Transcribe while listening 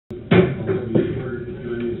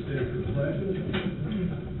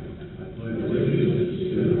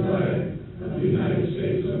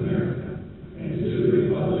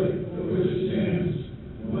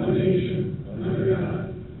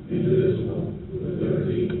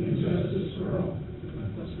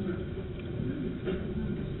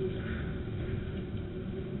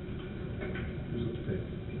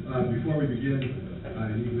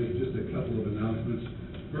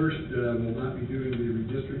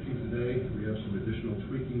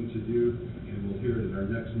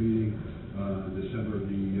on December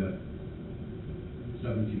the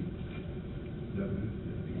 17th. 17th.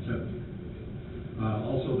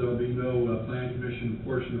 Also, there will be no Plan Commission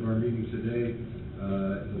portion of our meeting today.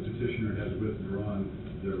 The petitioner has withdrawn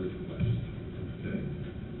their request. Okay.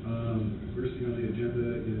 First thing on the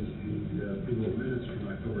agenda is the approval of minutes from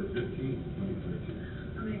October 15th,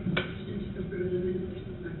 2013. I'll make a motion to approve the minutes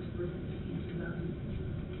from October 15th,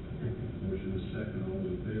 2013. Motion is second. All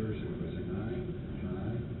those in favor, signify by saying aye.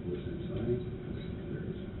 Aye. Opposed, same sign. Motion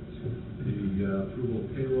carries. The approval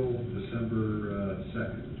of payroll, December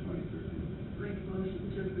 2nd, 2013. I'll make a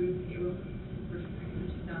motion to approve payroll for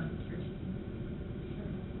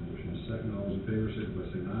 2013. Motion is second. All those in favor, signify by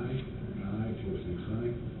saying aye. Aye. Opposed, same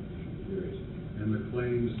sign. Motion carries. And the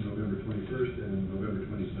claims, November 21st and November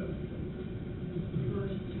 27th.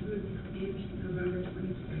 Motion to approve claims November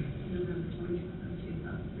 21st, November 27th,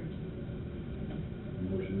 2013.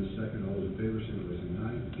 Motion is second. All those in favor, signify by saying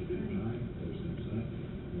aye. Aye. Opposed, same sign.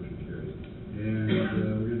 Motion carries.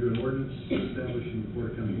 And we're going to do an ordinance establishing the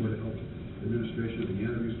Porter County Board of Health Administration of the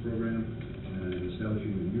Antabuse Program and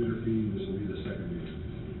establishing the user fee. This will be the second reading.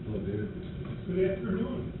 Hello, David. Good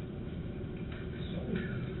afternoon.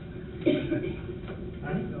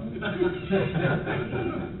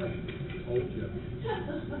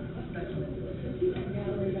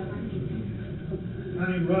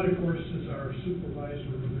 Connie Rudd, of course, is our supervisor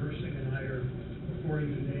of nursing, and I are before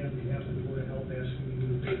you today on behalf of the Board of Health asking you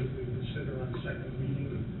to favorably consider on second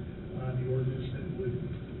reading the ordinance that would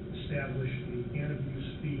establish the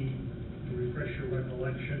Antabuse fee. To refresh your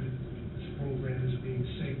recollection, this program is being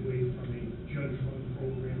segued from a judge-run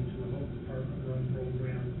program to a health department-run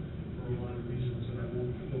program for a lot of reasons that I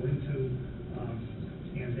won't go into,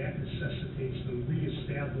 and that necessitates the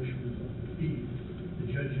reestablishment of the fee. The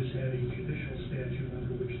judges had a judicial statute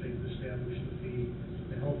under which they've established the fee.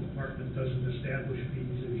 The health department doesn't establish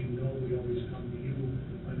fees, as you know. We always come to you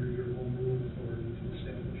under your home rule authority to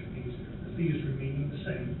establish fees. The fee is remaining the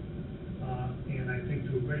same, and I think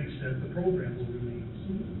to a great extent the program will remain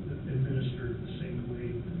administered the same way.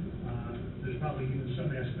 There's probably even some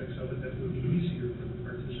aspects of it that would be easier for the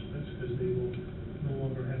participants because they will no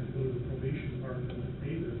longer have to go to the probation department to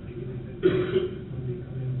pay their fee. They can when they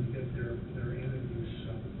come in to get their Antabuse,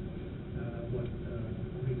 how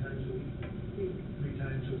many times a week? 3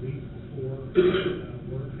 times a week before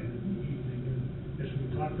work and in the evening. And as we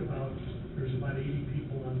talked about, there's about 80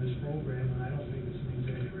 people on this program, and I don't think it's an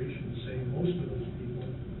exaggeration to say most of those people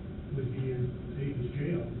would be in Davis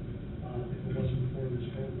jail if it wasn't for this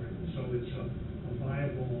program. So it's a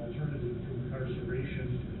viable alternative to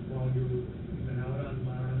incarceration while you've been out on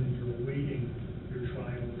bond and you're awaiting your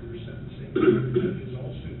trial or your sentencing. The judges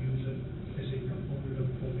also use it as a component of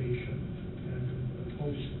probation and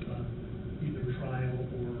post either trial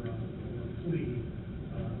or plea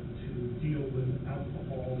to deal with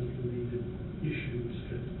alcohol-related issues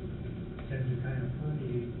that tend to kind of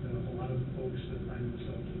permeate a lot of folks that find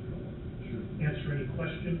themselves in trouble. Sure. Answer any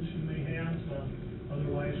questions you may have.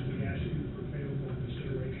 Otherwise, we ask you for favorable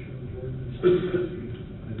consideration of the ordinance.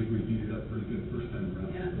 I think we beat it up pretty good first time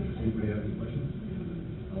around. Yeah. Anybody have any questions?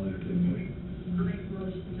 I'll entertain a motion. I'll make a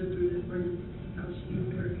motion to approve the ordinance establishing the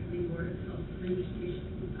Porter County Board of Health Administration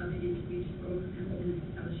of the Antabuse Program and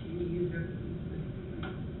establishing the user fee.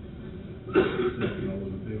 Second, all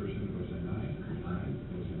those in favor, signify by saying aye. Aye.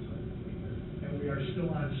 Opposed, same sign. And we are still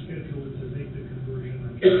on schedule to make the conversion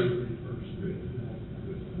on January 1st. Great.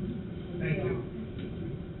 Thank you.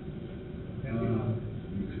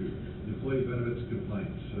 Me too. Employee benefits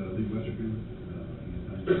complaints. Lee Westergren.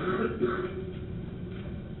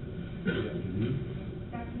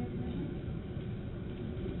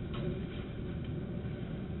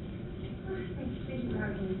 Thank you for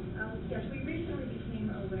having me. Yes, we recently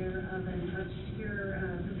became aware of an obscure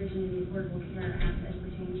provision in the Affordable Care Act as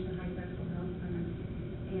pertains to high deductible health plans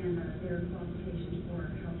and their qualifications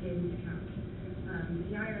for health savings accounts.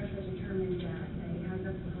 The IRS has determined that a high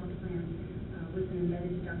deductible health plan with an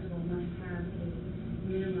embedded deductible must have a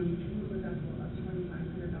minimum single deductible of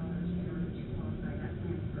 $2,500 in order to qualify that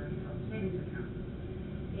plan for a health savings account.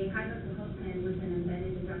 A high deductible health plan with an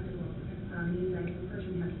embedded deductible means that if a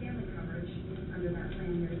person has family coverage under that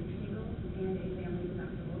plan, there is a single and a family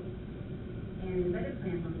deductible. An embedded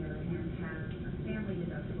plan, on the other hand, has a family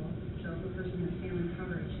deductible. So if a person has family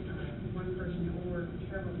coverage, one person or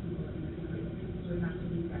several people in the family would have to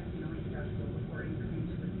meet that family deductible before any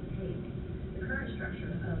claims would be paid. The current structure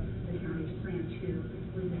of the county's plan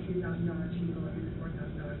 2 with the $2,000 single and the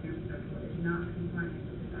 $4,000 family deductible is not compliant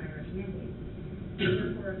with this IRS mandate.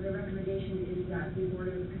 Therefore, the recommendation is that the Board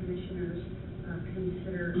of Commissioners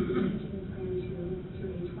consider changing the plan to a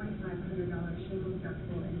 $2,500 single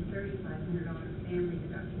deductible and $3,500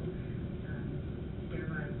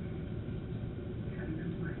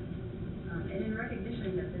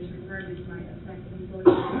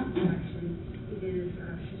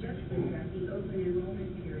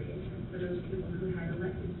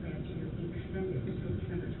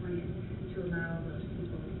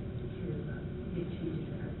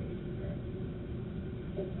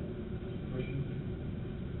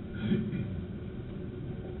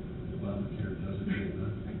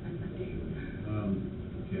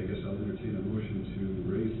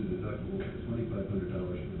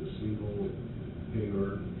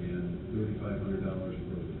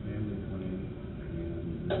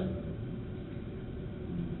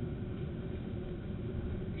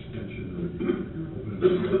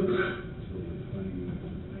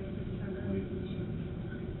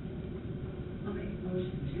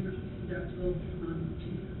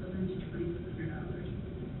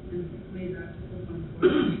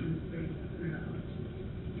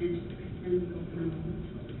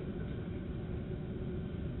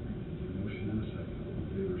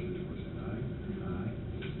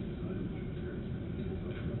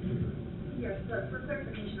 But for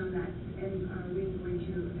clarification on that, and are we going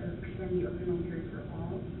to extend the open enrollment period for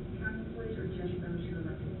all county employees or just those who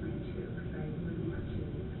elected Plan 2? Because I wouldn't want to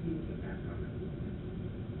communicate that properly.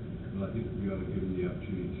 Well, I think we ought to give them the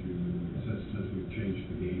opportunity to, since we've changed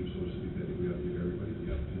the game, so to speak, I think we ought to give everybody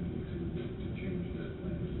the opportunity to change their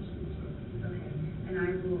plans. Okay, and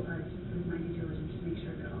I will, with my due diligence, make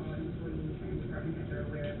sure that all employees and department heads are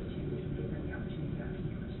aware of the changes and give them the opportunity to ask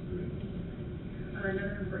some questions.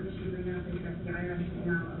 Another important issue to bring up is that the IRS is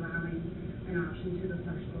now allowing an option to the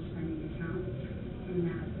flexible spending account, in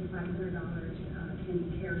that the $500 can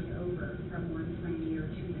be carried over from one plan year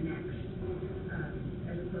to the next,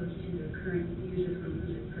 as opposed to the current use it or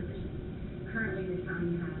lose it provision. Currently, the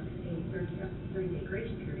county has a 30-day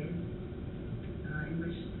grace period in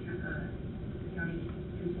which the county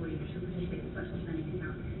employees who participate in the flexible spending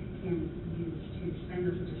account can use to spend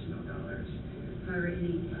those additional dollars. However,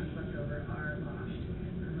 any funds left over are lost.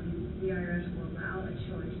 The IRS will allow a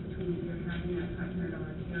choice between either having that $500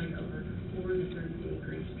 carryover or the 30-day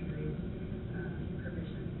grace period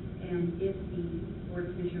provision. And if the Board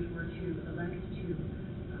of Commissioners were to elect to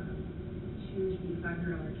choose the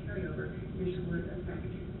 $500 carryover, this would affect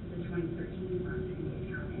the 2013 funds in the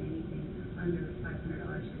account, and anything under $500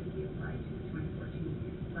 could be applied to the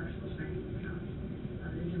 2014 flexible spending account.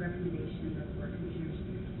 There's a recommendation that the Board of Commissioners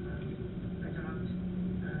adopt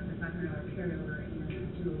the $500 carryover and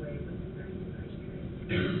do away with the 30-day grace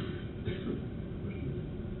period. Questions?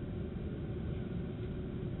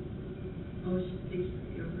 Motion to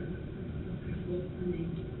carry over the flexible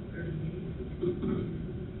spending 30 days.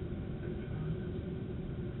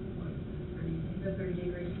 The 30-day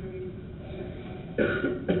grace period.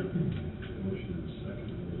 Motion and second,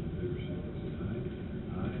 all those in favor, say aye.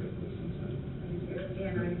 Aye, opposed, same sign. Thank you.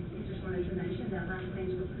 And I just wanted to mention that last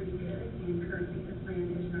claims were pretty good, and currently the plan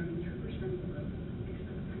is running 2% below expected.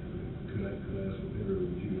 Could I ask a favor,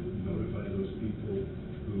 would you notify those people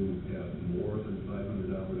who have more than $500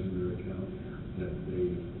 in their account that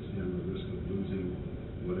they stand the risk of losing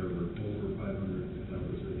whatever over $500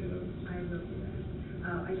 they have? I will do that.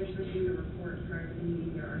 I just received a report prior to the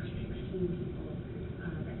meeting. There are 16 people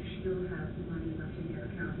that still have money left in their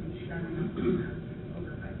account, and 7 of them have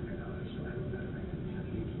over $500, so I will notify them.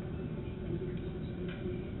 Thank you.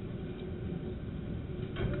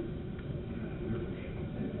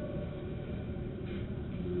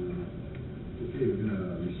 Okay, we're going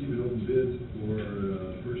to receive an open bid for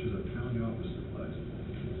purchase of county office supplies.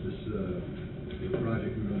 This is a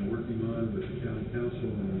project we've been working on with the county council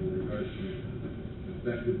in regards to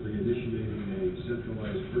effectively initiating a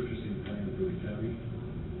centralized purchasing plan for the county.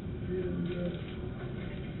 And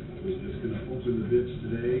we're just going to open the bids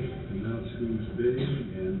today, announce who's bidding,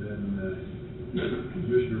 and then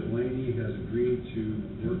Commissioner Blaney has agreed to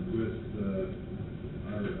work with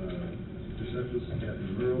our receptionist,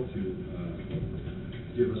 Captain Merle, to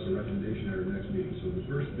give us a recommendation at our next meeting. So the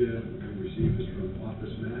first bid we received is from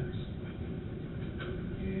Office Max,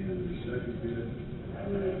 and the second bid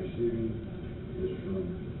we're receiving is from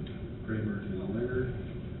Kramer and Leonard,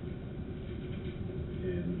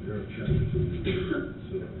 and Derek Chesterton.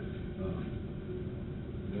 So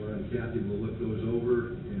Laura and Kathy will look those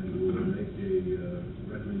over, and we'll make a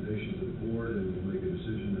recommendation to the board, and we'll make a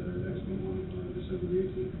decision at our next meeting on December the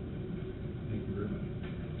 18th. Thank you very much.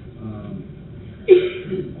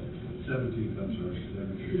 17th, I'm sorry,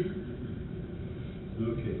 17th.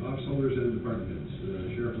 Okay, office holders and department heads.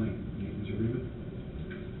 Sheriff Lane, maintenance agreement.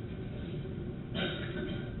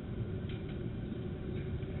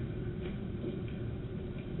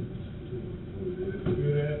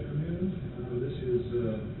 Good afternoon. This is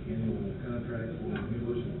annual contract for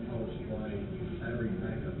Universal Power Supply battery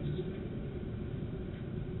backup system.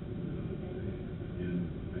 And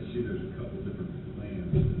I see there's a couple different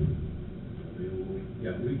plans available.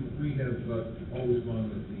 Yeah, we have always gone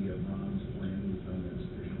with the bronze plan. We found that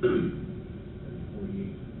sufficient.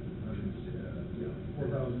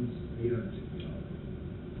 4,860.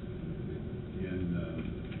 And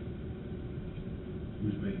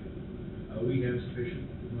who's making? We have sufficient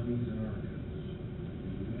monies in our accounts.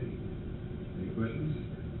 Okay. Any questions?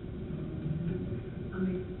 I'll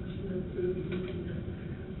make a motion to approve the contract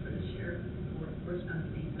for the sheriff for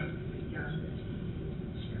maintenance beyond the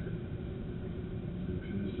sheriff.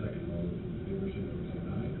 Motion is second. All those in favor, say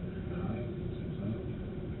aye. Aye. Same sign.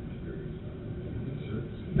 Carries. Thank you, sir.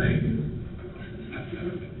 Thank you.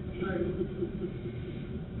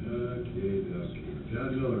 Okay. John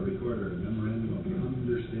Miller, recorder, memorandum of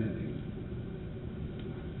understanding.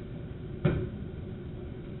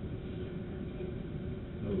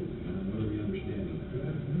 So, John, what are we understanding? Good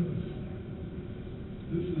afternoon.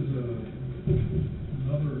 This is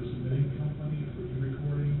another submitting company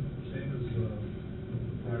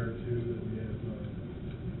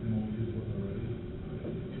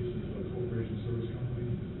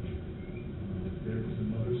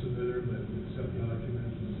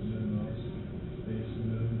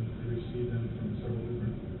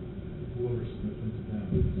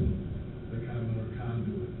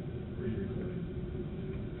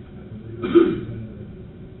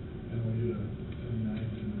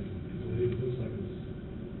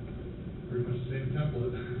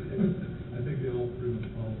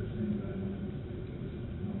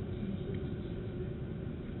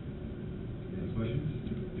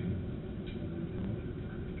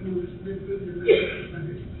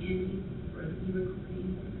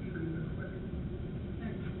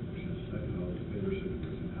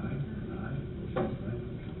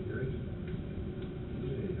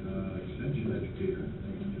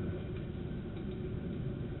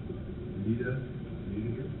Rita,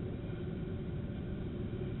 manager.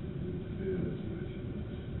 Okay, that's nice.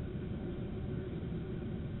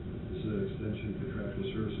 This is an extension contractual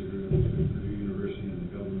service agreement between Purdue University and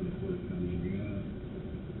the government of Fort County, Indiana.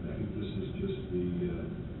 I think this is just the,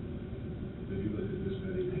 did you look at this,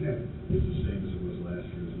 Betty? I have. It's the same as it was last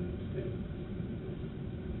year, isn't it?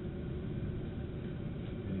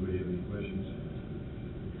 Anybody have any questions?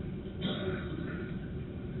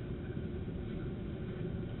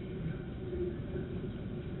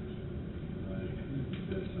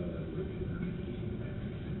 That's how that works.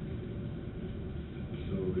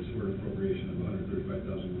 So it's for an appropriation of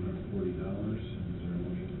 $135,140. Is there a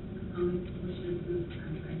motion? I'll make the motion to approve the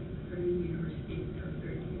contract with Purdue University for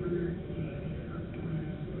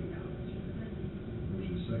 $1,340.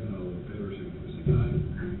 Motion second, all in favor, signify by saying aye.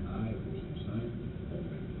 Aye. Aye, opposed, same sign.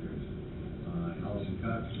 Motion carries. Allison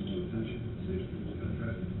Cox, remote attention, safe schools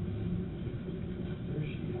contract. There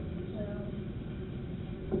she is.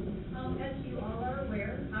 As you all are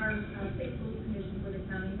aware, our State Schools Commission for the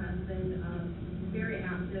county has been very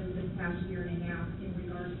active this past year and a half in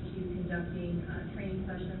regards to conducting training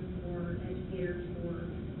sessions for educators, for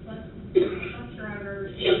bus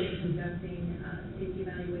drivers, and conducting safety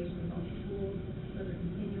evaluations on schools. Those are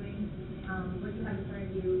continuing. What you have in front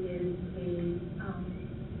of you is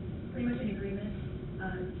pretty much an agreement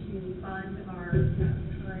to fund our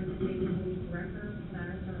current state schools director, not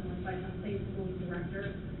our current one, but a state schools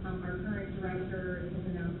director. Our current director has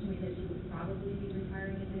announced to me that she will probably be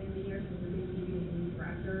retiring at the end of the year, so we'll be keeping a new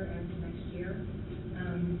director as of next year.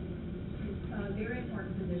 It's a very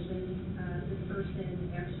important position. This person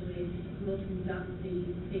actually will conduct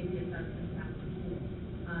the safety assessments at the school.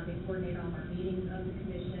 They coordinate all our meetings of the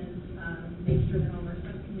commission, make sure that all our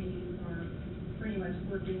subcommittees are pretty much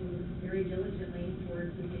working very diligently towards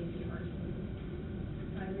the safety of our schools.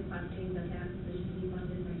 I'm requesting that that position be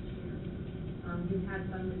funded next year. We've had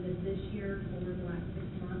funded this year for the last 6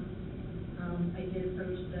 months. I did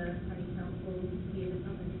approach the county council to see if it's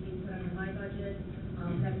something to be put under my budget.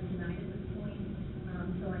 That is denied at this point.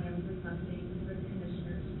 So I am requesting for the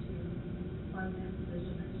commissioners to fund that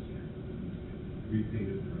position next year. We paid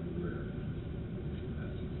it from where?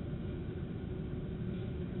 That's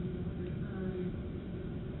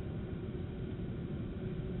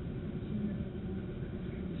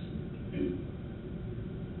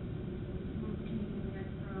Taking that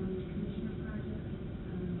from commissioner project,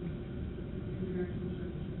 Contractual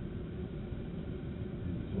service.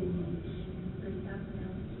 and total numbers.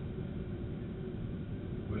 $30,000.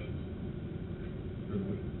 Questions? Third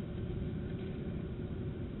motion?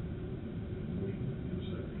 Motion and a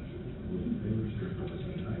second. All those in favor, signify by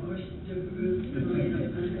saying aye. Motion to approve the memorandum of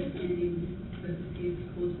understanding with the state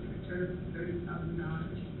schools director, $30,000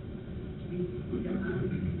 to be paid on the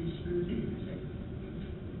commissioner's project.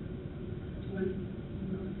 20.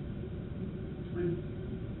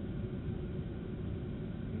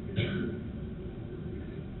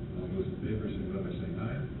 All those in favor, signify by saying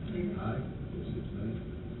aye. Aye. Aye, opposed, same sign.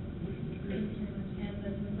 Motion Thank carries. you very much. And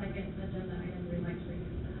this is the second agenda item we'd like to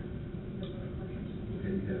review that.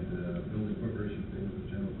 Okay, you have the building corporation payment for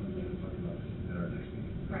general fund, we're going to talk about at our next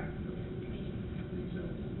meeting. Correct. Anything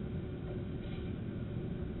else?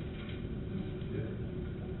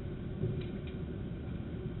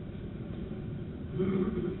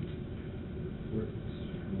 Reports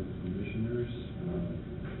from commissioners,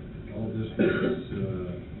 all districts,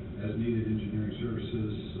 as needed engineering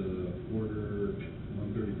services, order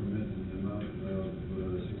 130 permit in the amount of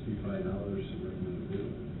 $65, recommend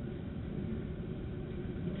approval.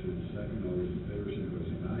 Motion second, all those in favor, signify by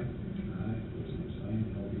saying aye. Aye, opposed, same sign.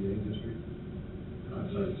 LPA district,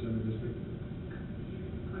 outside center district.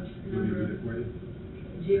 You want me to read it for you?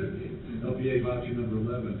 LPA voucher number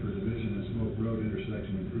 11 for Division and Smoke Road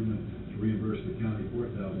intersection improvement to reimburse the county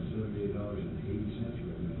 $4,078.80.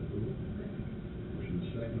 Recommend approval. Motion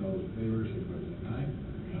second, all those in favor, signify by saying aye.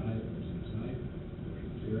 Aye, opposed, same sign.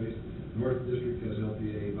 Motion carries. North District has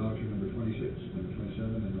LPA voucher number 26, number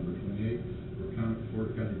 27, and number 28 for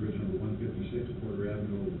Porter County Bridge number 156, Porter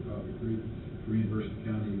Avenue over Coffee Creek, to reimburse the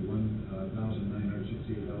county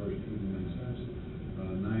 $1,968.89.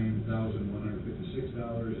 $9,156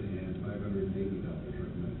 and $580.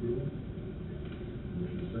 Recommend approval.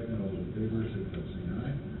 Motion second, all those in favor, signify by saying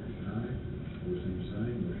aye. Aye, opposed, same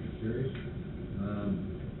sign, motion carries.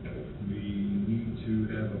 We need to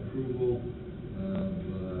have approval of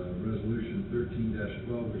Resolution 13-12,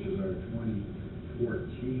 which is our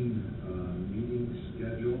 2014 meeting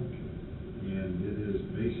schedule. And it is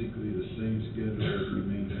basically the same schedule as we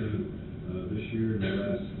maintained this year and the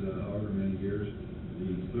last however many years.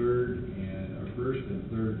 The first and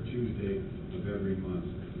third Tuesday of every month.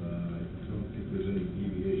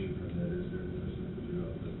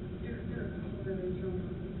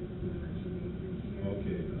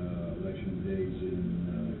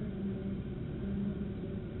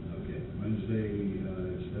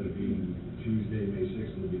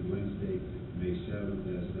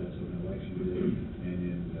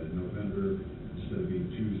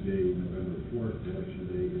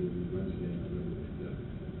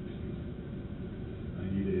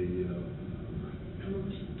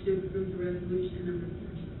 resolution number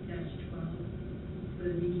 4-12 for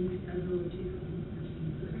the meeting schedule of 2014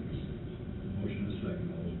 for the commission. Motion is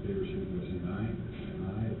second. All those in favor, signify by saying aye.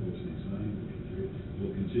 Aye, opposed, same sign. Motion carried.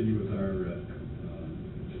 We'll continue with our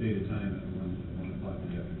stated time at 1 o'clock in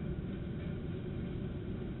the afternoon.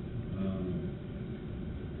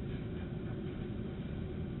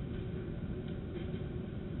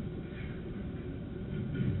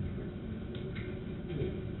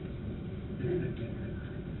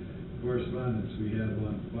 Correspondence, we have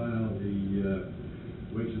on file the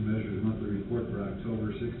Weights and Measures Monthly Report for October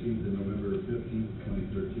 16th and November 15th,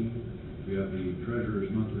 2013. We have the Treasurer's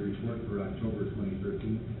Monthly Report for October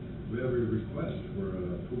 2013. We have a request for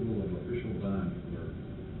approval of official bond for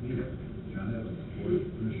NEPA, John Evans, Board of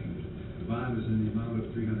Commissioners. The bond is in the amount of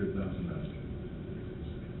 $300,000.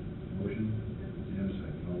 Motion and a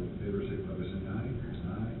second. All in favor, signify by saying aye.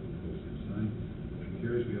 Aye, opposed, same sign. Motion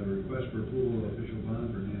carries. We have a request for approval of official bond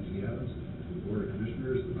for Nancy Evans to the Board of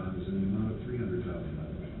Commissioners. The bond is in the amount of $300,000.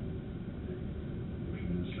 Motion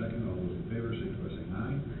and a second. All those in favor, signify by saying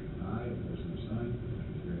aye. Aye, opposed, same sign.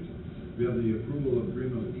 Motion carries. We have the approval of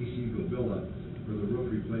agreement with DC Gavilla for the roof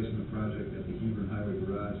replacement project at the Hebron Highway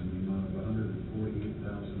Garage in the amount of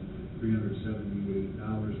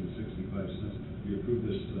 $148,378.65. We approved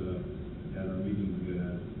this at our meeting 2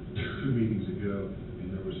 meetings ago, and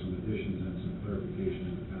there were some additions and some clarification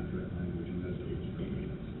in the contract language, and that's what was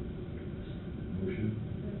approved. Motion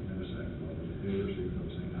and a second. All those in favor, signify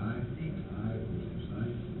by saying aye. Aye, opposed, same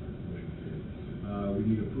sign. Motion carried. We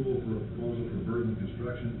need approval for a proposal from Bergman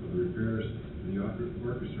Construction for the repairs to the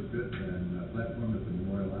orchestra pit and platform at the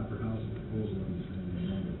Memorial Opera House. The proposal is in the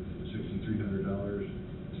amount of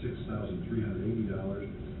 $6,380.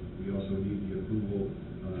 We also need the approval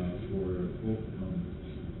for a quote from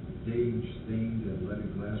Dage Stained and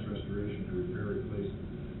Leaded Glass Restoration to repair, replace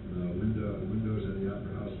windows at the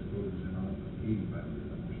Opera House. The quote is in the amount of $8,500.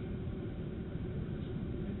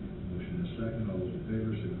 Motion is second. All those in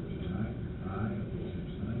favor, signify by saying aye. Aye, opposed,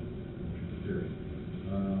 same sign. Motion carried.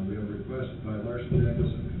 We have a request by Larson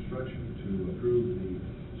Danielson Construction to approve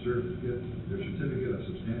their certificate of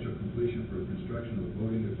substantial completion for construction of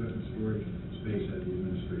voting equipment storage space at the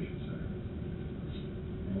Administration Center.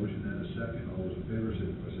 Motion and a second. All those in favor,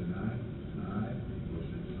 signify by saying aye. Aye, opposed,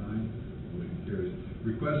 same sign. Motion carries.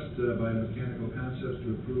 Request by Mechanical Concepts to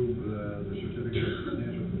approve the certificate of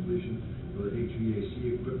substantial completion for the HVAC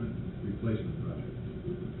equipment replacement project.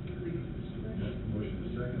 Motion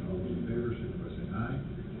is second. All those in favor, signify by saying aye.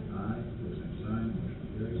 Aye, opposed, same sign. Motion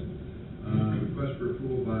carries. Request for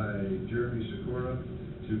approval by Jeremy Sikora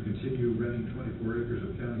to continue renting 24 acres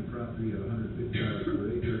of county property at $150 per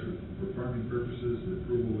acre for farming purposes. The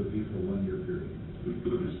approval would be for a 1-year period.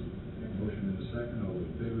 Motion and a second. All those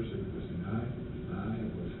in favor, signify by saying aye. Aye,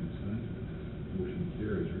 opposed, same sign. Motion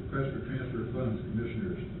carries. Request for transfer of funds,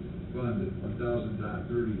 Commissioners Fund $1,000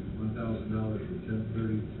 from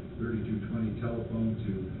 10/30/32/20 telephone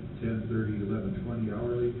to 10/30/11/20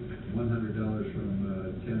 hourly, $100 from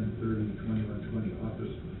 10/30/21/20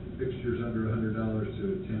 office fixtures under $100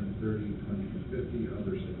 to 10/30/22/50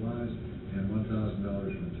 other supplies, and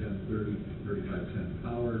 $1,000 from 10/30/35/10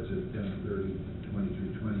 power to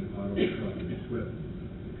 10/30/23/20 auto truck and equipment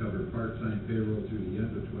to cover part-time payroll through the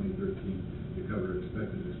end of 2013, to cover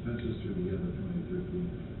expected expenses through the end of 2013,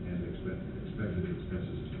 and expected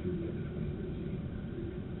expenses through the end of 2013.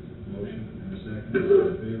 Motion and a second. All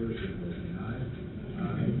in favor, signify by saying aye.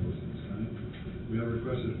 Aye, opposed, same sign. We have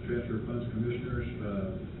requested to transfer funds, Commissioners,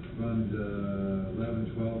 Fund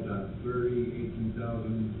 1112.30,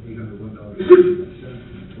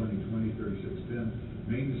 $18,801.60 from 2020-3610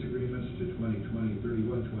 maintenance agreements to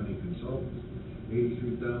 2020-3120 consultants,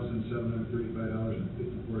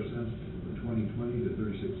 $83,735.54 from 2020 to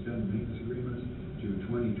 3610 maintenance agreements to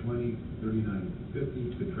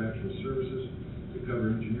 2020-3950 contractual services to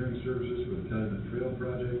cover engineering services for the Calumet Trail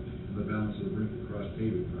project and the balance of the Brinkley Cross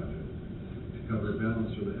paving project, to cover a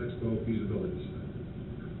balance for the Expo feasibility study.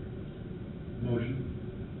 Motion.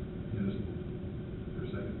 And for a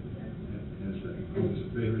second? And a second. All those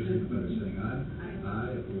in favor, signify by saying aye.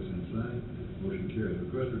 Aye, opposed, same sign. Motion carries.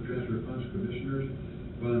 Request for transfer of funds, Commissioners,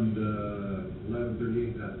 Fund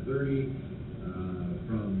 1138.30,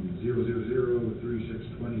 from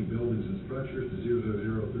 0003620 buildings and structures to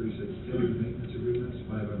 0003610 maintenance agreements,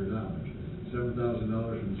 $500. $7,000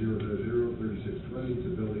 from 0003620 to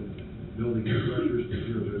building and structures to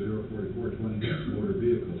 0004420 motor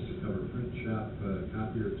vehicles to cover print shop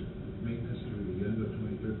copier maintenance through the end of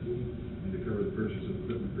 2013, and to cover the purchase of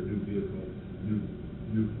equipment for new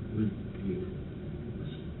fleet vehicle.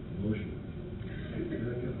 Motion.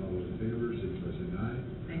 Second. All those in favor, signify by saying aye.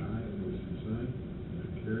 Aye, opposed, same sign.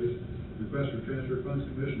 Motion carries. Request for transfer funds,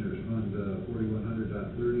 Commissioners, Fund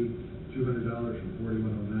 4100.30, $200 from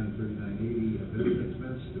 4109.3980, event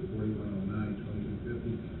expense to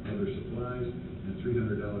 4109.2250, other supplies, and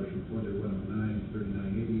 $300 from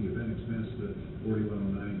 4109.3980, event expense to 4109.2250.